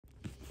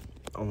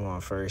I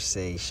want to first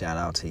say shout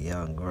out to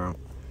Young Grump.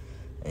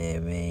 And I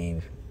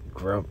mean,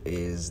 Grump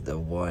is the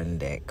one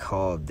that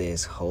called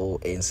this whole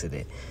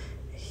incident.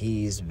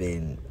 He's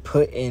been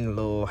putting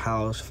Lil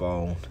House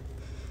Phone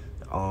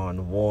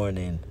on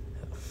warning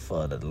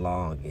for the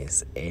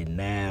longest, and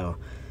now,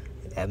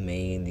 I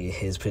mean,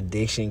 his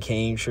prediction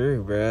came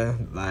true,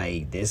 bruh.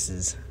 Like, this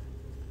is,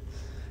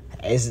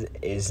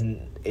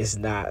 it's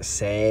not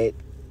sad,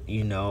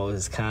 you know.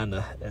 It's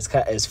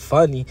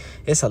funny,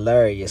 it's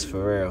hilarious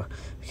for real,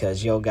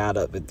 because yo got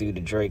up and threw the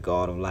Drake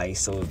on him like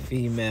so a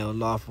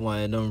female off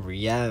one of them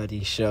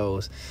reality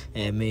shows,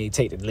 and me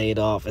take the lid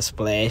off and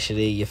splash it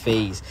in your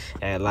face,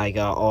 and like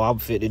oh, I'm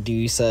fit to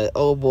do something.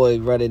 Oh boy,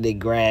 running and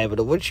grabbing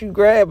him. What you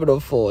grabbing him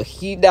for?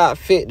 He not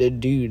fit to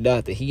do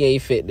nothing. He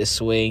ain't fit to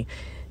swing.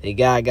 The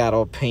guy got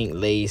on pink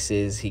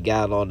laces. He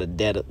got on the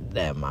dead.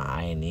 That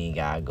I ain't even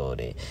gotta go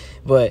there.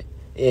 But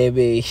I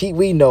mean,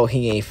 we know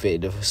he ain't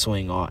fit to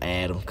swing on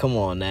Adam. Come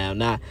on now,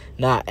 not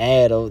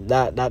Adam,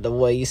 not the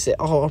way you said.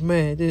 Oh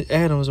man, this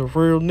Adam's a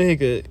real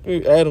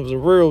nigga. Adam's a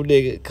real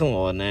nigga. Come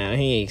on now,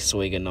 he ain't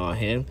swinging on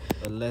him.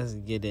 But let's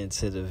get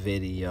into the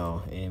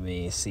video. I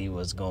mean, see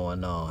what's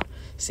going on.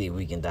 See if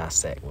we can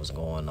dissect what's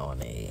going on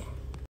there.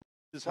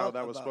 This is how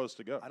that was supposed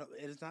to go. I don't.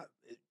 It is not.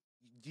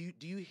 Do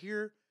you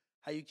hear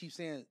how you keep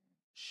saying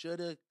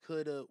shoulda,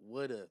 coulda,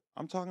 woulda?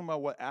 I'm talking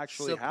about what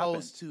actually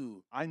supposed happened.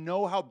 to. I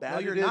know how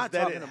bad you're it is not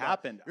that talking it about-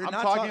 happened. you're I'm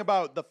not talking talk-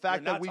 about the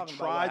fact you're that not we talking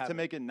about what tried to happened.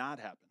 make it not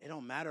happen. It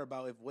don't matter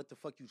about what the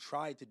fuck you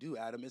tried to do,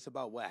 Adam. It's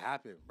about what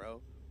happened,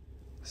 bro.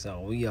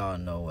 So we all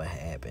know what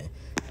happened.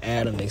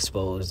 Adam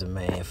exposed the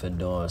man for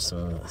doing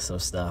some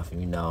stuff,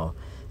 you know,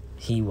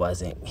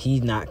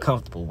 he's not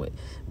comfortable with.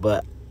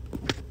 But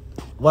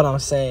what I'm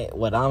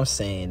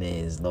saying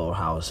is, Lil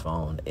House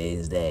Phone,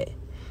 is that,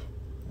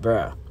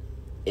 bruh,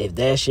 if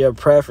that's your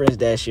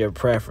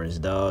preference,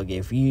 dog.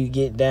 If you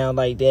get down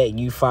like that and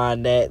you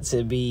find that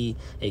to be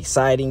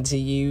exciting to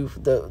you,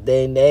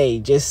 then hey,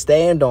 just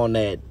stand on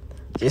that.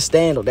 Just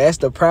stand on. That's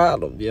the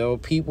problem, yo.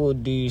 People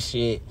do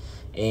shit,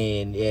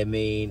 and I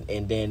mean,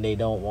 and then they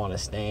don't want to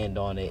stand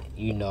on it,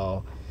 you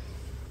know.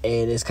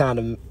 And it's kind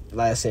of,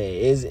 like I said,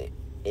 it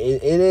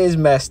is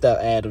messed up.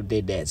 Adam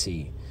did that to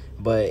you.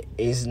 But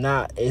it's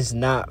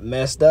not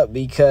messed up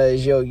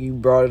because, yo, you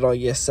brought it on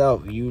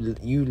yourself. You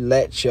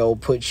let yo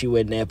put you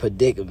in that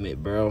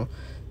predicament, bro.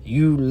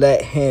 You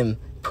let him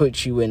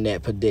put you in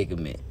that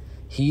predicament.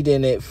 He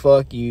didn't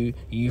fuck you.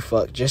 You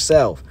fucked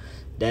yourself.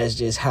 That's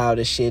just how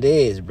the shit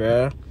is,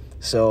 bro.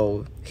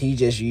 So he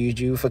just used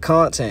you for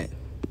content.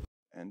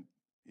 And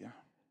yeah.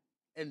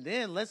 And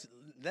then let's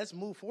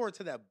move forward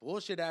to that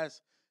bullshit ass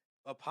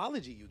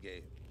apology you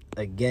gave.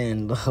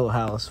 Again, Lil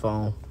House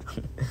Phone.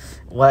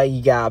 Why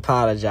you gotta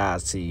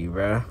apologize to you,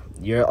 bro?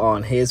 You're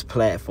on his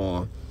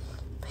platform.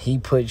 He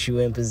put you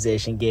in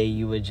position, gave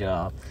you a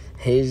job.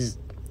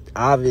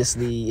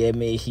 Obviously, I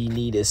mean, he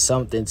needed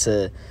something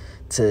to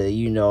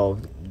you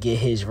know, get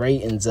his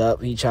ratings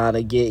up. He trying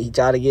to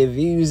get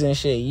views and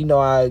shit. You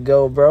know how it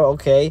go, bro.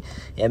 Okay,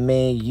 I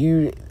mean,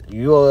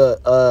 you're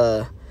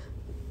a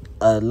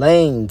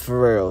lame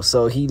for real.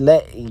 So he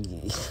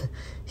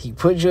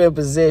put you in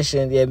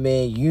position. I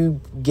mean,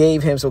 you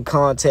gave him some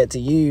content to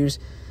use.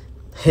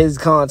 His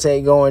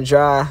content going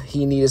dry.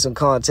 He needed some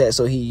content,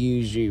 so he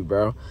used you,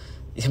 bro.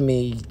 I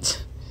mean,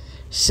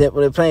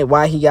 simple and plain.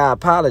 Why he gotta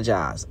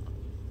apologize?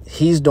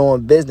 He's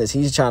doing business.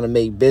 He's trying to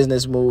make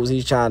business moves.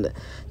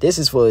 This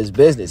is for his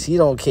business. He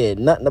don't care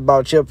nothing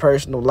about your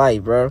personal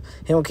life, bro.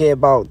 He don't care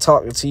about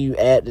talking to you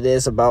after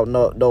this about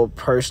no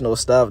personal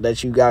stuff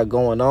that you got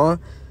going on.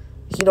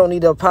 He don't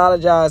need to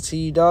apologize to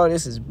you, dog.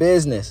 This is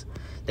business.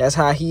 That's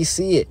how he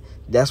see it.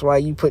 That's why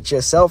you put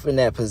yourself in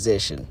that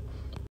position.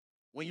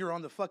 When you're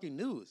on the fucking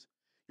news,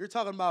 you're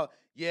talking about,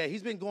 yeah,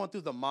 he's been going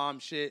through the mom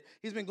shit.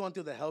 He's been going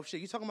through the health shit.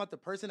 You talking about the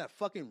person that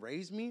fucking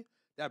raised me,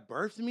 that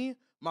birthed me,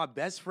 my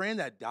best friend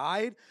that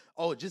died?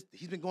 Oh,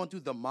 he's been going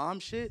through the mom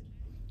shit?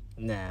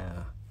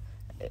 Nah.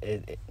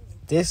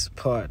 This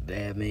part,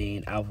 I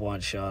mean, I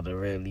want y'all to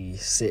really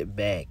sit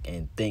back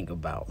and think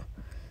about.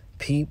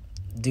 Peep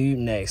dude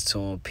next to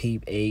him,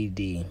 peep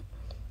AD,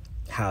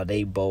 how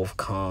they both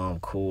calm,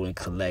 cool, and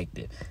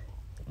collected.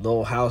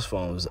 Lil House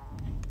Phone was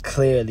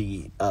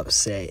clearly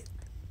upset,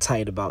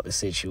 tight about the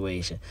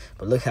situation,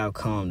 but look how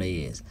calm they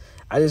is.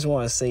 I just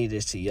want to say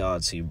this to y'all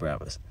two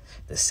brothers.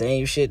 The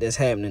same shit that's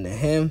happening to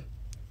him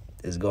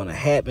is gonna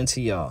happen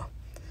to y'all.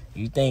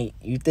 You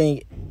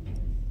think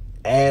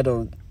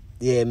Adam,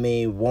 yeah, I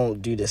mean,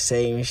 won't do the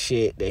same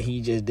shit that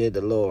he just did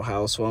to Lil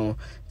House Phone,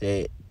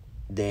 that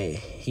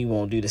he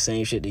won't do the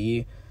same shit to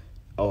you?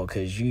 Oh,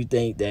 because you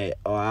think that,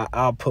 oh,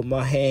 I'll put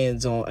my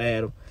hands on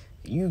Adam.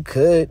 You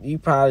could. You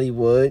probably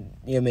would.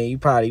 You know what I mean? You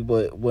probably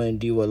wouldn't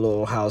do a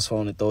Lil House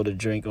Phone and throw the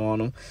drink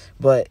on him.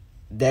 But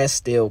that's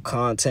still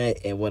content.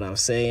 And what I'm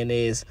saying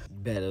is,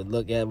 better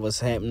look at what's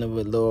happening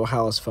with Lil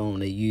House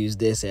Phone and use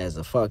this as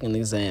a fucking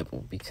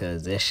example,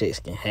 because that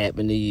shit can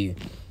happen to you.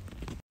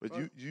 But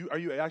are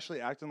you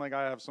actually acting like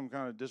I have some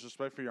kind of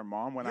disrespect for your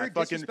mom when You're I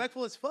fucking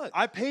disrespectful as fuck.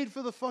 I paid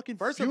for the fucking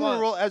First of all-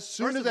 funeral as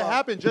soon first as of it all-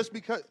 happened just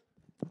because.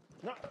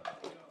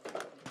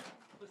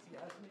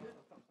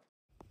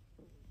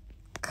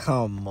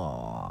 Come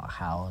on,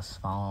 house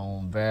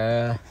phone,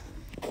 bruh.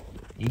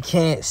 You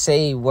can't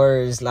say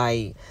words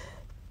like,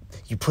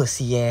 you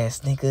pussy ass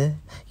nigga.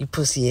 You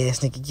pussy ass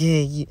nigga.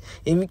 Yeah,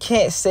 you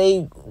can't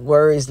say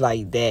words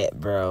like that,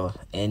 bro,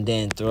 and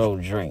then throw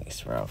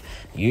drinks, bro.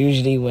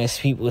 Usually when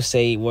people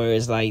say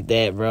words like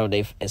that, bro,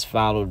 it's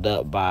followed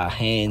up by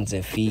hands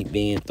and feet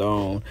being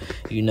thrown.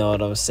 You know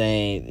what I'm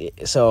saying?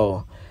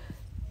 So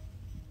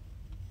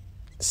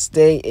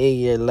stay in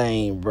your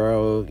lane,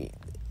 bro.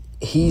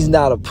 He's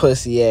not a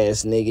pussy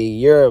ass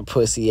nigga. You're a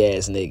pussy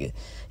ass nigga.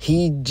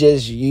 He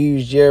just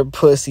used your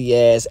pussy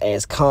ass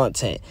as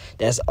content.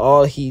 That's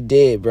all he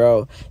did,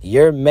 bro.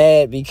 You're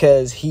mad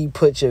because he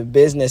put your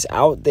business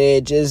out there.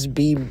 Just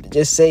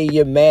say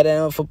you're mad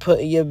at him for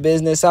putting your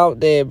business out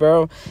there,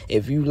 bro.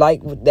 If you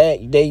like that,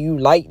 then you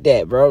like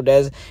that, bro.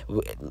 That's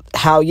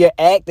how you're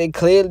acting.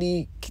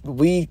 Clearly,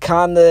 we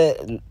kind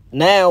of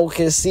now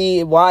can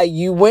see why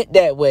you went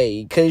that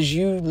way. Because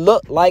you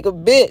look like a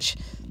bitch.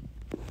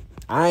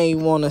 I ain't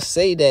want to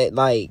say that,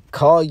 like,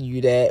 call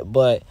you that,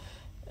 but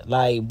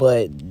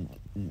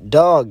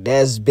dog,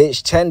 that's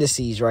bitch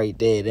tendencies right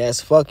there.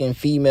 That's fucking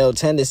female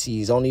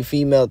tendencies. Only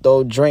female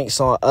throw drinks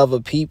on other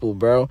people,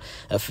 bro.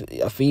 A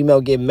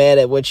female get mad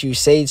at what you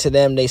say to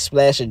them, they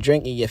splash a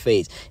drink in your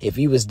face. If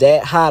you was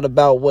that hot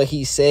about what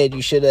he said,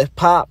 you should have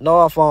popped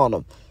off on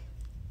him.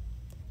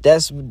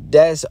 That's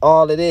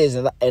all it is.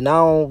 And I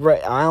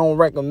don't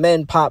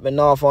recommend popping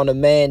off on a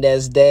man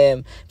that's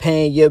damn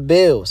paying your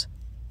bills.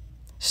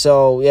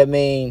 So, I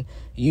mean,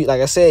 you, like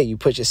I said, you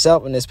put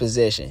yourself in this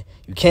position.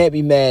 You can't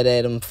be mad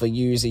at him for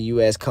using you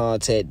as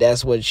content.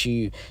 That's what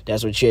you're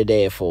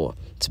there for,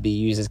 to be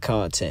used as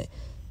content.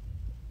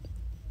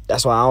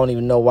 That's why I don't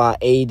even know why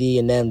AD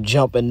and them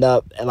jumping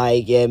up,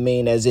 like, yeah, I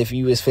mean, as if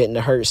you was fitting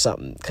to hurt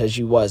something, because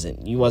you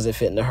wasn't. You wasn't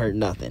fitting to hurt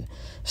nothing.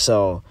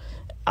 So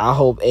I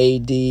hope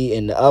AD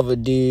and the other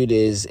dude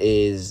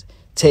is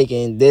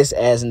taking this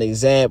as an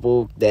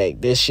example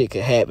that this shit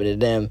could happen to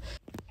them.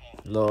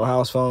 Little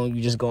house phone,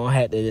 you just gonna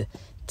have to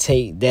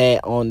take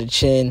that on the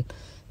chin,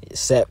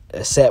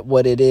 accept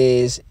what it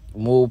is,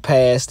 move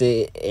past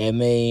it. I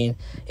mean,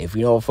 if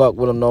you don't fuck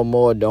with them no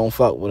more, don't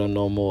fuck with them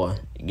no more.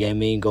 You get what I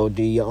mean? Go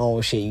do your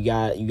own shit. You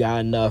got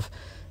enough,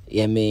 you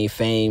know what I mean,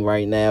 fame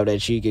right now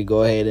that you could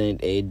go ahead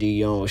and do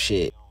your own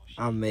shit.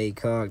 I'm Made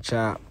Cog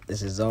Chop.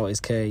 This is Always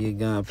Carry Your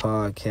Gun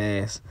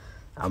podcast.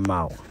 I'm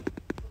out.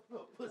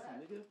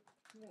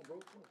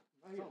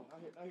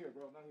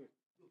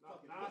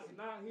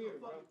 Not here,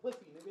 bro.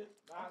 Pussy, nigga.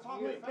 I'm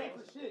talking fake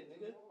for shit,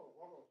 nigga.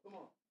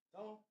 Come on.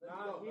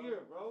 Not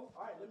here, bro.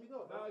 All right, let me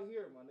go. Not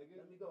here, my nigga.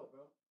 Let me go,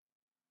 bro.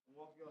 I'm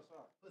walking you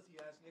outside.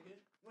 Pussy ass nigga.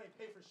 You ain't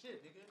pay for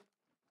shit, nigga.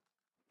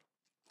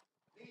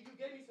 Nigga, you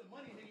gave me some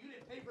money, nigga. You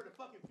didn't pay for the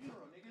fucking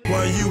funeral, nigga.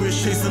 While you was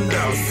chasing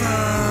down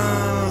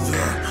signs,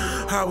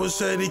 I was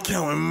steady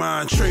counting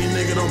mine. Trade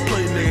nigga, don't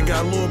play nigga.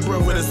 Got a little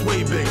brother that's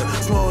way bigger.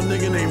 Small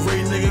nigga named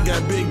Ray nigga.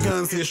 Got big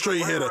guns, he a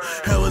straight hitter.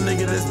 Hella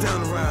nigga that's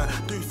down the ride.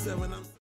 3-7, I'm